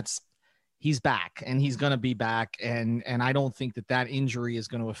ago, he's back and he's going to be back. And I don't think that injury is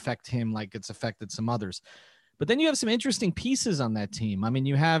going to affect him like it's affected some others. But then you have some interesting pieces on that team.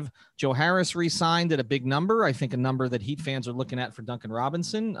 You have Joe Harris re-signed at a big number. I think a number that Heat fans are looking at for Duncan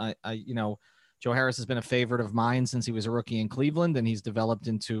Robinson. Joe Harris has been a favorite of mine since he was a rookie in Cleveland, and he's developed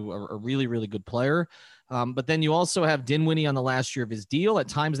into a really, really good player. But then you also have Dinwiddie on the last year of his deal. At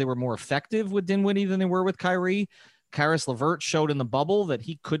times they were more effective with Dinwiddie than they were with Kyrie. Karis LeVert showed in the bubble that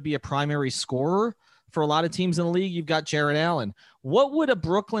he could be a primary scorer for a lot of teams in the league. You've got Jarrett Allen. What would a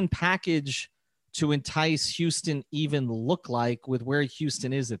Brooklyn package to entice Houston even look like with where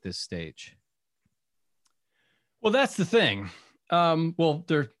Houston is at this stage? Well, that's the thing.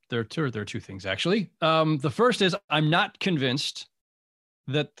 There are two things, actually. The first is I'm not convinced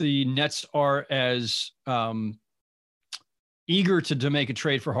that the Nets are as eager to make a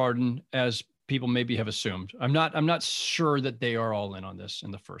trade for Harden as people maybe have assumed. I'm not sure that they are all in on this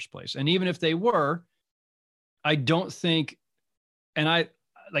in the first place. And even if they were, I don't think, and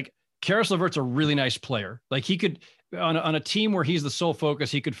Karis LeVert's a really nice player. Like he could, on a team where he's the sole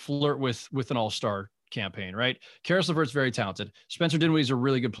focus, he could flirt with an all-star campaign, right? Karis LeVert's very talented. Spencer Dinwiddie's a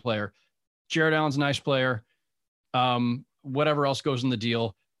really good player. Jarrett Allen's a nice player. Whatever else goes in the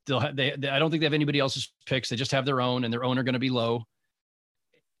deal, I don't think they have anybody else's picks. They just have their own, and their own are going to be low.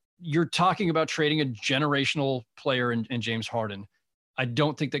 You're talking about trading a generational player in James Harden. I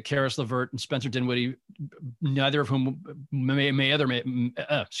don't think that Karis LeVert and Spencer Dinwiddie, neither of whom may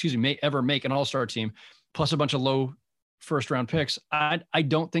ever make an all-star team, plus a bunch of low first-round picks. I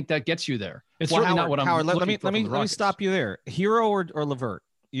don't think that gets you there. It's certainly not what I'm Howard, looking for. Let me stop you there. Hero or LeVert?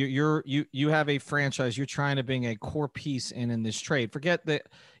 You have a franchise. You're trying to bring a core piece in this trade. Forget that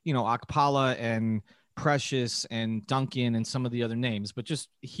Okpala and Precious and Duncan and some of the other names, but just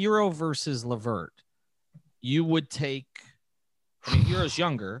Hero versus LeVert. You would take. Hero's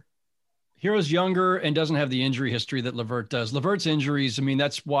younger. Hero's younger and doesn't have the injury history that LeVert does. LeVert's injuries,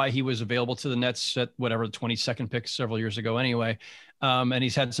 that's why he was available to the Nets at the 22nd pick several years ago anyway. And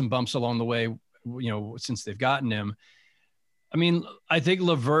he's had some bumps along the way, since they've gotten him. I think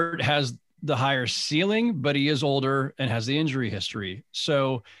LeVert has the higher ceiling, but he is older and has the injury history.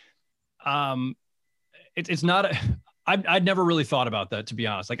 So it's not I'd never really thought about that, to be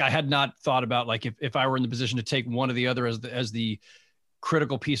honest. Like I had not thought about if I were in the position to take one or the other as the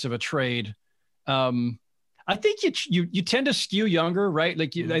critical piece of a trade. I think you tend to skew younger, right?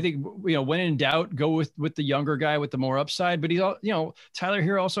 I think, when in doubt, go with the younger guy with the more upside, but he's Tyler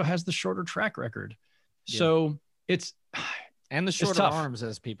here also has the shorter track record. Yeah. So it's, and the shorter arms,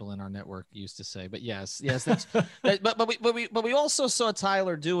 as people in our network used to say, but yes, that's, but we also saw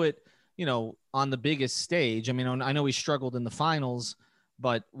Tyler do it, on the biggest stage. I know he struggled in the finals,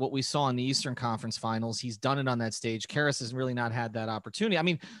 but what we saw in the Eastern Conference Finals, he's done it on that stage. Karis has really not had that opportunity. To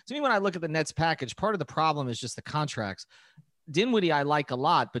me, when I look at the Nets package, part of the problem is just the contracts. Dinwiddie I like a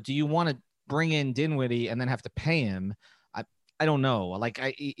lot, but do you want to bring in Dinwiddie and then have to pay him? I don't know. Like,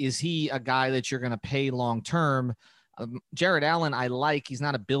 is he a guy that you're going to pay long term? Jared Allen, I like. He's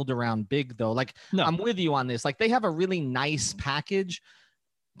not a build around big though. Like, no. I'm with you on this. Like, they have a really nice package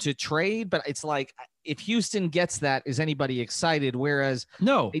to trade, but it's like, if Houston gets that, is anybody excited? Whereas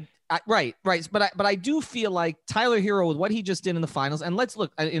no. Right. But I do feel like Tyler Hero, with what he just did in the finals, and let's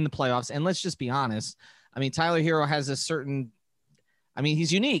look in the playoffs, and let's just be honest. I mean, Tyler Hero has a certain, I mean,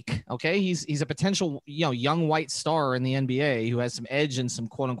 he's unique. Okay. He's a potential, young white star in the NBA who has some edge and some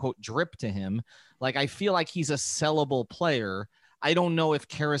quote unquote drip to him. Like, I feel like he's a sellable player. I don't know if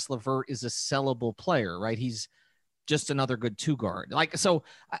Karis LeVert is a sellable player, right? He's just another good 2 guard. Like, so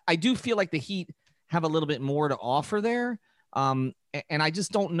I do feel like the Heat have a little bit more to offer there. And I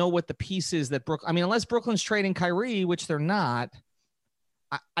just don't know what the piece is that unless Brooklyn's trading Kyrie, which they're not,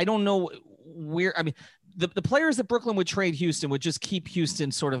 I don't know where, I mean, the players that Brooklyn would trade Houston would just keep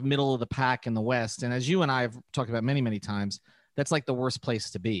Houston sort of middle of the pack in the West. And as you and I have talked about many, many times, that's like the worst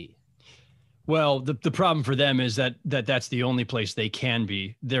place to be. Well, the problem for them is that's the only place they can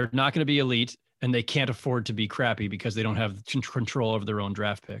be. They're not going to be elite, and they can't afford to be crappy because they don't have control over their own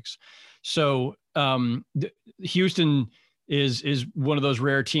draft picks. So Houston is one of those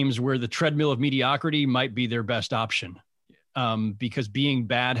rare teams where the treadmill of mediocrity might be their best option, because being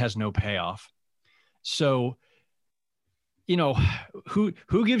bad has no payoff. So,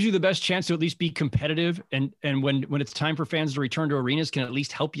 who gives you the best chance to at least be competitive, and when it's time for fans to return to arenas, can at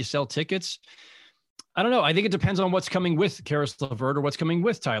least help you sell tickets? I don't know. I think it depends on what's coming with Karis LeVert or what's coming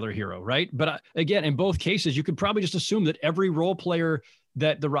with Tyler Hero, right? But again, in both cases, you could probably just assume that every role player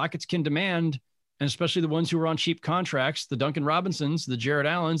that the Rockets can demand, and especially the ones who are on cheap contracts, the Duncan Robinsons, the Jared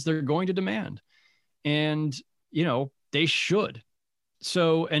Allens, they're going to demand. And, they should.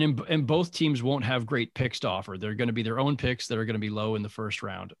 So, and both teams won't have great picks to offer. They're going to be their own picks that are going to be low in the first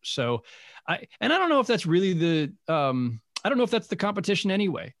round. So I don't know if that's really I don't know if that's the competition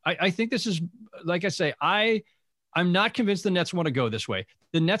anyway. I think this is, like I say, I'm not convinced the Nets want to go this way.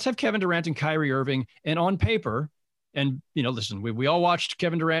 The Nets have Kevin Durant and Kyrie Irving, and on paper, and listen, we all watched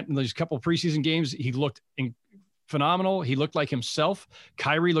Kevin Durant in these couple of preseason games. He looked phenomenal. He looked like himself.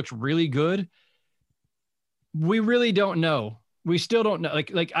 Kyrie looked really good. We really don't know. We still don't know.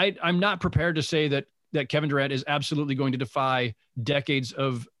 Like I'm not prepared to say that Kevin Durant is absolutely going to defy decades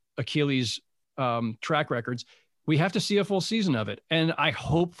of Achilles track records. We have to see a full season of it. And I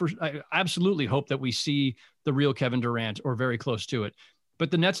absolutely hope that we see the real Kevin Durant or very close to it.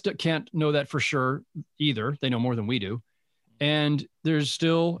 But the Nets can't know that for sure either. They know more than we do. And there's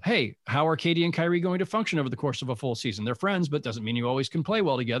still, hey, how are KD and Kyrie going to function over the course of a full season? They're friends, but doesn't mean you always can play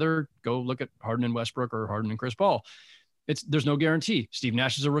well together. Go look at Harden and Westbrook or Harden and Chris Paul. There's no guarantee. Steve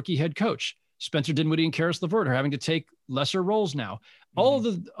Nash is a rookie head coach. Spencer Dinwiddie and Karis LeVert are having to take lesser roles now.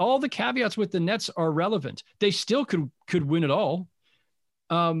 Mm-hmm. All the caveats with the Nets are relevant. They still could win it all.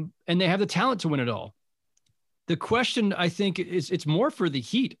 And they have the talent to win it all. The question, I think, is it's more for the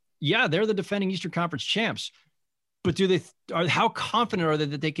Heat. Yeah, they're the defending Eastern Conference champs, but how confident are they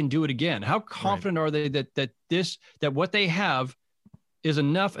that they can do it again? How confident are they that what they have is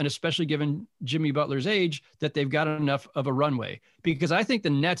enough, and especially given Jimmy Butler's age, that they've got enough of a runway? Because I think the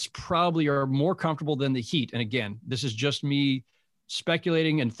Nets probably are more comfortable than the Heat. And again, this is just me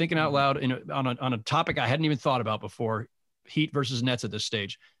speculating and thinking out loud on a topic I hadn't even thought about before, Heat versus Nets at this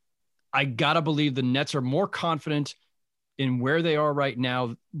stage. I got to believe the Nets are more confident in where they are right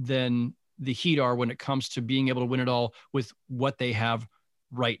now than the Heat are when it comes to being able to win it all with what they have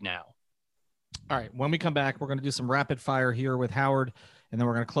right now. All right. When we come back, we're going to do some rapid fire here with Howard, and then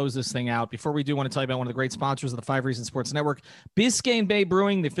we're going to close this thing out. Before we do, I want to tell you about one of the great sponsors of the 5 Reasons Sports Network, Biscayne Bay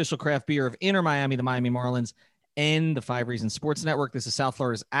Brewing, the official craft beer of Inter Miami, the Miami Marlins, and the 5 Reasons Sports Network. This is South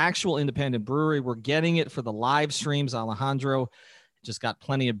Florida's actual independent brewery. We're getting it for the live streams. Alejandro just got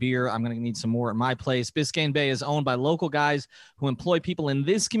plenty of beer. I'm going to need some more at my place. Biscayne Bay is owned by local guys who employ people in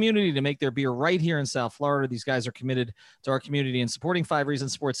this community to make their beer right here in South Florida. These guys are committed to our community and supporting 5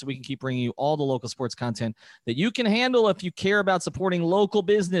 Reasons Sports so we can keep bringing you all the local sports content that you can handle if you care about supporting local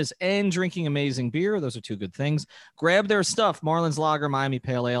business and drinking amazing beer. Those are 2 good things. Grab their stuff, Marlins Lager, Miami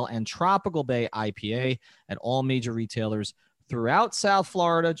Pale Ale, and Tropical Bay IPA at all major retailers throughout South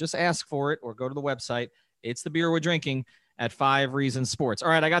Florida. Just ask for it or go to the website. It's the beer we're drinking at 5 Reasons Sports. All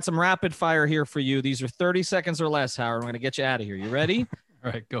right, I got some rapid fire here for you. These are 30 seconds or less, Howard. I'm going to get you out of here. You ready?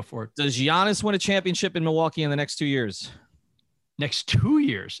 All right, go for it. Does Giannis win a championship in Milwaukee in the next 2 years? Next 2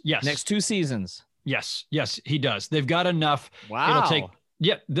 years? Yes. Next 2 seasons? Yes, he does. They've got enough. Wow. It'll take,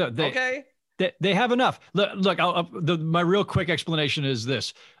 okay. They have enough. Look, my real quick explanation is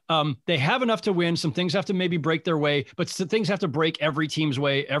this. They have enough to win. Some things have to maybe break their way, but some things have to break every team's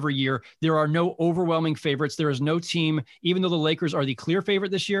way every year. There are no overwhelming favorites. There is no team, even though the Lakers are the clear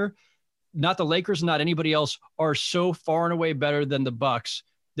favorite this year, not the Lakers, not anybody else, are so far and away better than the Bucks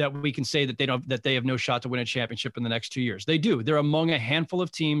that we can say that they have no shot to win a championship in the next 2 years. They do. They're among a handful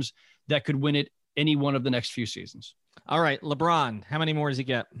of teams that could win it any one of the next few seasons. All right, LeBron, how many more does he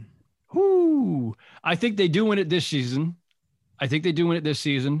get? I think they do win it this season.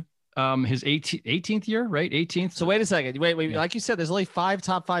 His 18th year, right? 18th. So wait a second. Wait. Yeah. Like you said, there's only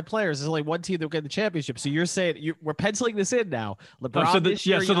top five players. There's only one team that will get the championship. So you're saying we're penciling this in now. LeBron this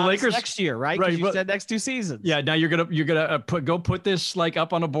year, so the Lakers next year, right? Right. You said next 2 seasons. Yeah. Now you're gonna put this like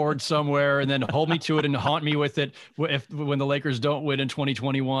up on a board somewhere and then hold me to it and haunt me with it when the Lakers don't win in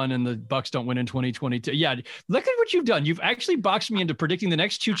 2021 and the Bucks don't win in 2022. Yeah. Look at what you've done. You've actually boxed me into predicting the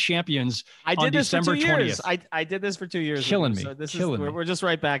next 2 champions. I did this December for 2 years. 20th. I did this for 2 years. Killing me. So We're just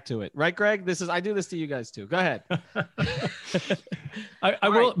right back to it, right, Greg? I do this to you guys too. Go ahead. I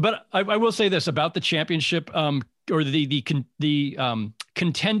will say this about the championship, or the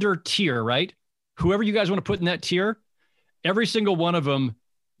contender tier, right? Whoever you guys want to put in that tier, every single one of them,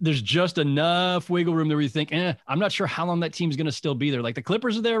 there's just enough wiggle room that we think, I'm not sure how long that team's going to still be there. Like the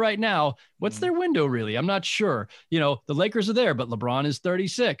Clippers are there right now. What's their window really? I'm not sure. The Lakers are there, but LeBron is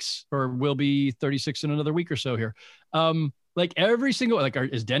 36 or will be 36 in another week or so here. Like every single,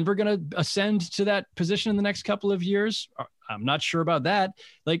 is Denver going to ascend to that position in the next couple of years? I'm not sure about that.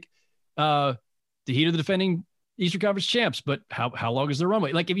 The Heat are the defending Eastern Conference champs, but how long is the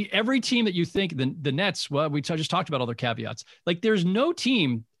runway? Like every team that you think the Nets, well, we just talked about all their caveats. Like there's no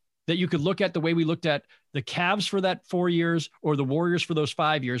team that you could look at the way we looked at the Cavs for that 4 years or the Warriors for those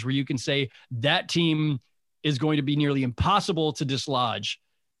 5 years, where you can say that team is going to be nearly impossible to dislodge.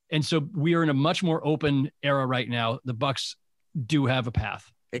 And so we are in a much more open era right now. The Bucks do have a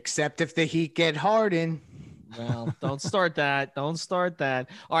path. Except if the Heat get Harden. Well, don't start that. Don't start that.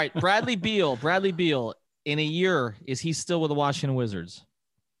 All right, Bradley Beal. In a year, is he still with the Washington Wizards?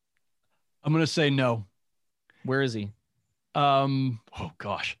 I'm going to say no. Where is he? Oh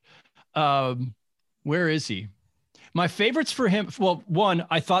gosh. Where is he? My favorites for him. Well, one,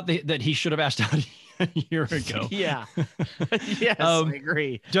 I thought that he should have asked out a year ago. Yeah. Yes, I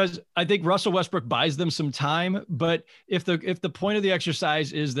agree. I think Russell Westbrook buys them some time, but if the point of the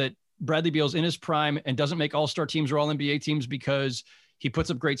exercise is that Bradley Beal's in his prime and doesn't make all-star teams or all-NBA teams because he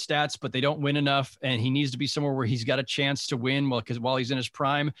puts up great stats, but they don't win enough, and he needs to be somewhere where he's got a chance to win while he's in his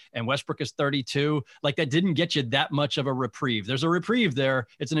prime, and Westbrook is 32, like that didn't get you that much of a reprieve. There's a reprieve there.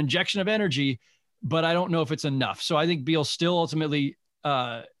 It's an injection of energy, but I don't know if it's enough. So I think Beal still ultimately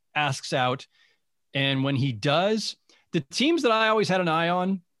asks out. And when he does, the teams that I always had an eye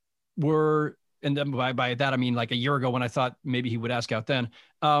on were, and then by that, I mean like a year ago when I thought maybe he would ask out then,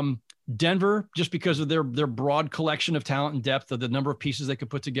 Denver, just because of their broad collection of talent and depth of the number of pieces they could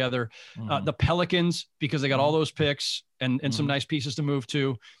put together. The Pelicans, because they got all those picks and some nice pieces to move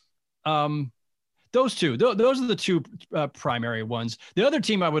to. Those two, those are the 2 primary ones. The other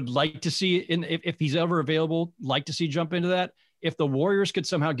team I would like to see, if he's ever available, like to see jump into that. If the Warriors could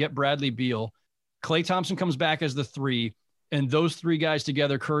somehow get Bradley Beal, Klay Thompson comes back as the 3, and those 3 guys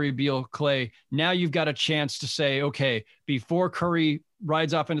together, Curry, Beal, Klay, now you've got a chance to say, okay, before Curry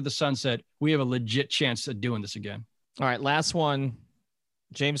rides off into the sunset, we have a legit chance at doing this again. All right, last one,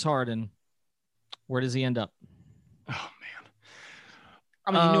 James Harden. Where does he end up? Oh, man.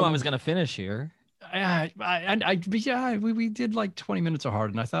 I mean, you knew I was going to finish here. We did like 20 minutes of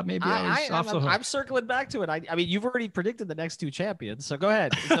Harden. I thought maybe I was off the hook. I'm circling back to it. I mean, you've already predicted the next 2 champions, so go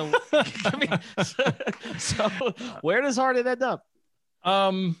ahead. So, so where does Harden end up?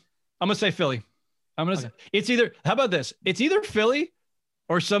 I'm gonna say Philly. It's either. How about this? It's either Philly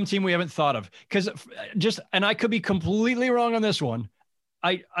or some team we haven't thought of. Because and I could be completely wrong on this one.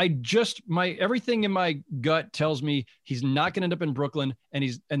 Everything in my gut tells me he's not going to end up in Brooklyn, and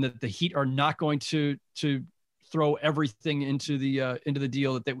that the Heat are not going to throw everything into the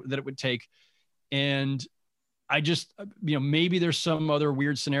deal that it would take. And I just, maybe there's some other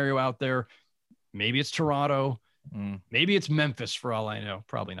weird scenario out there. Maybe it's Toronto, maybe it's Memphis for all I know,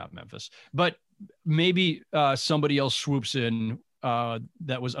 probably not Memphis, but maybe somebody else swoops in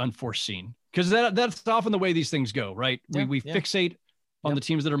that was unforeseen. Cause that's often the way these things go, right? Yeah, we fixate on the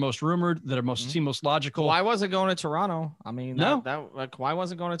teams that are most rumored, that are seem most logical. Kawhi wasn't going to Toronto. I mean, Kawhi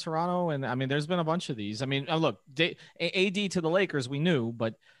wasn't going to Toronto, and I mean, there's been a bunch of these. I mean, look, AD to the Lakers, we knew,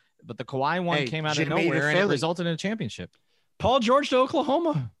 but the Kawhi one came out of nowhere and it resulted in a championship. Paul George to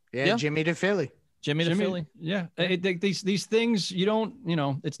Oklahoma. Yeah, Jimmy to Philly. Jimmy to Philly. Yeah. These things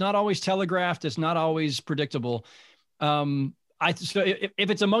it's not always telegraphed. It's not always predictable. So if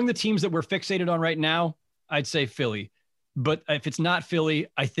it's among the teams that we're fixated on right now, I'd say Philly. But if it's not Philly,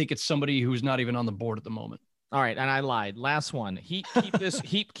 I think it's somebody who's not even on the board at the moment. All right, and I lied. Last one. Heat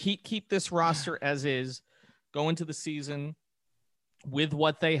keep this roster as is. Go into the season with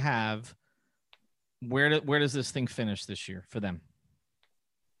what they have. Where does this thing finish this year for them?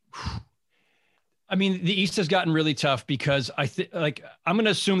 I mean, the East has gotten really tough because I'm going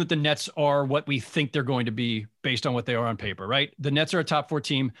to assume that the Nets are what we think they're going to be based on what they are on paper, right? The Nets are a top 4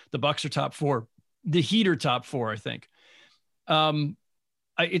 team. The Bucks are top 4. The Heat are top 4, I think.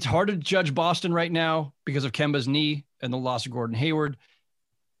 It's hard to judge Boston right now because of Kemba's knee and the loss of Gordon Hayward.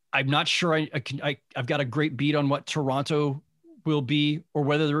 I'm not sure I've got a great beat on what Toronto will be or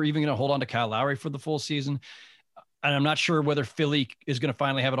whether they're even going to hold on to Kyle Lowry for the full season. And I'm not sure whether Philly is going to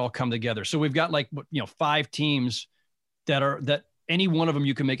finally have it all come together. So we've got 5 teams that any one of them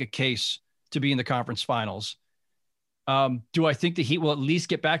you can make a case to be in the conference finals. Do I think the Heat will at least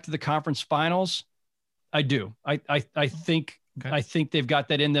get back to the conference finals? I do. I think they've got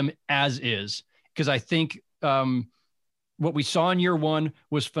that in them as is, because I think what we saw in year one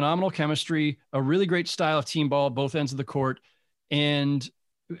was phenomenal chemistry, a really great style of team ball, both ends of the court, and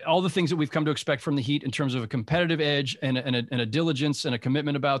all the things that we've come to expect from the Heat in terms of a competitive edge and a diligence and a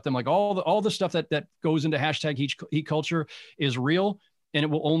commitment about them. Like all the stuff that goes into hashtag Heat culture is real, and it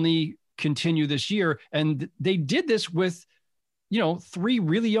will only continue this year. And they did this with, 3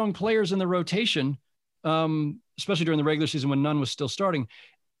 really young players in the rotation, especially during the regular season when none was still starting.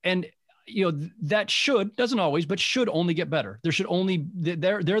 And, that doesn't always, but should only get better. They're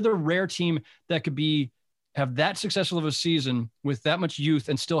the rare team that could have that successful of a season with that much youth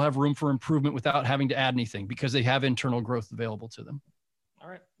and still have room for improvement without having to add anything because they have internal growth available to them. All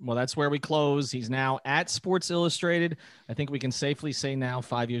right. Well, that's where we close. He's now at Sports Illustrated. I think we can safely say now,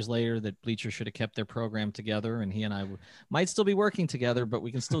 5 years later, that Bleacher should have kept their program together, and he and I might still be working together, but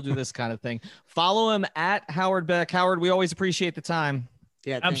we can still do this kind of thing. Follow him at Howard Beck. Howard, we always appreciate the time.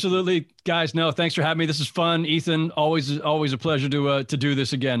 Yeah, absolutely, guys. No, thanks for having me. This is fun. Ethan, always a pleasure to do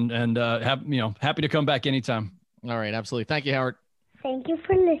this again, and happy to come back anytime. All right, absolutely. Thank you, Howard. Thank you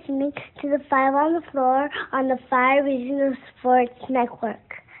for listening to the 5 on the Floor on the 5 Regional Sports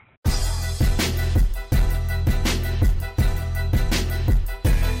Network.